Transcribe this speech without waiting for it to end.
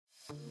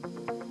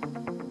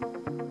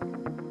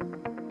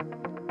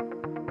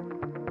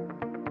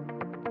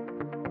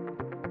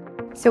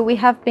So we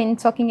have been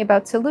talking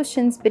about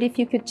solutions, but if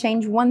you could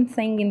change one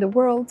thing in the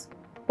world,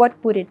 what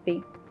would it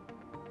be?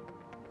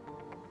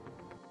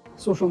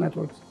 Social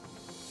networks.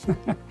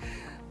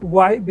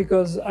 Why?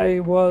 Because I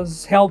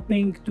was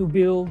helping to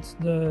build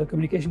the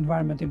communication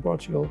environment in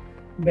Portugal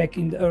back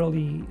in the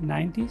early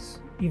 90s,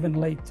 even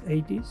late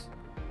 80s.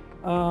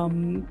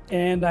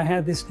 And I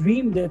had this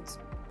dream that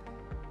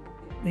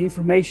the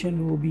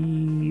information will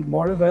be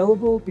more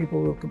available,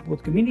 people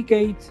would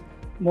communicate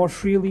more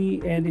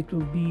freely, and it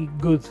will be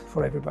good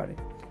for everybody.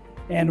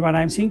 And what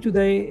I'm seeing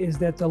today is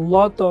that a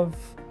lot of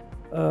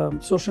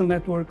social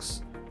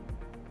networks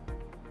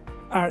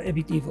are a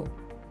bit evil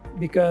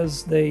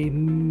because they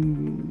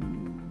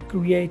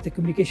create a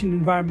communication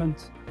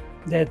environment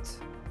that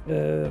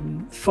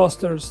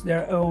fosters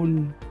their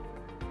own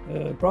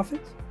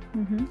profit.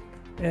 Mm-hmm.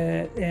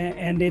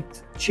 And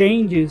it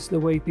changes the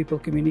way people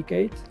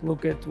communicate.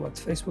 Look at what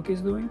Facebook is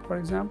doing, for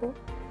example,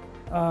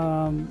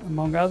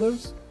 among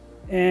others.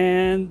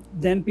 And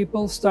then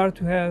people start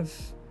to have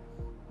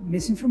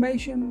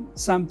misinformation,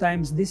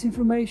 sometimes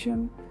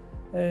disinformation.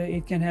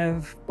 It can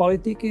have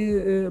politic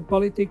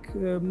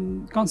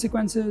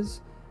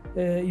consequences.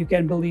 You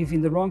can believe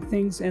in the wrong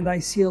things, and I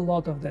see a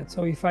lot of that.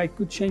 So if I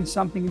could change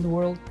something in the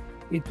world,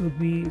 it would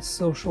be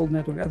social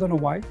network. I don't know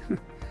why.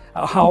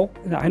 How?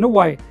 I know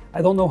why.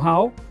 I don't know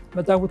how,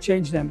 but I would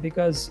change them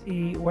because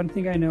one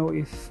thing I know,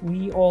 if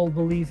we all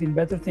believe in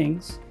better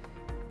things,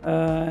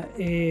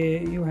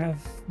 you have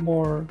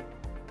more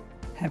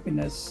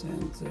happiness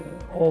and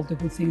all the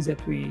good things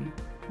that we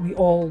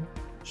all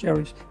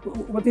cherish.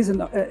 What is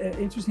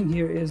interesting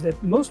here is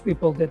that most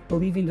people that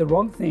believe in the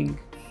wrong thing,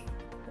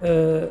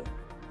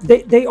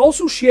 they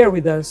also share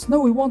with us,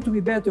 no, we want to be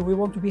better, we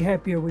want to be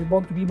happier, we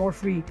want to be more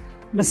free.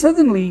 But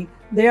suddenly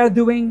they are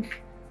doing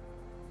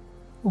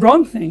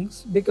wrong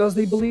things because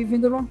they believe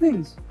in the wrong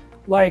things.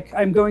 Like,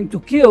 I'm going to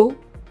kill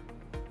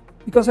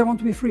because I want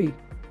to be free.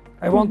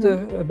 I want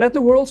a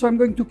better world, so I'm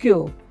going to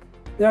kill.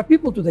 There are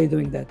people today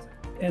doing that.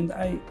 And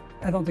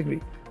I don't agree,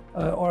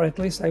 or at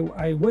least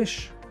I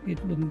wish it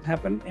wouldn't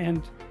happen.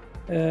 And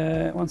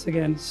once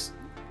again,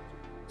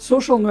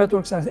 social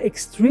networks are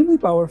extremely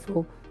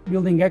powerful,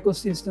 building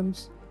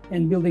ecosystems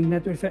and building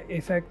network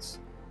effects,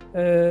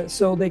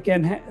 so they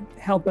can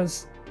help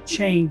us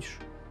change.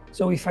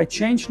 So if I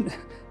change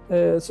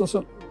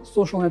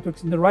social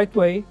networks in the right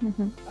way,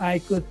 I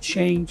could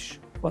change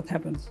what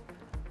happens,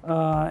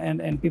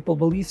 and people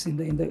believes in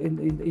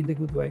the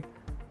good way.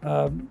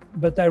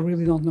 But I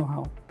really don't know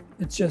how.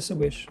 It's just a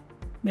wish,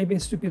 maybe a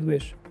stupid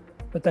wish,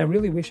 but I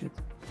really wish it.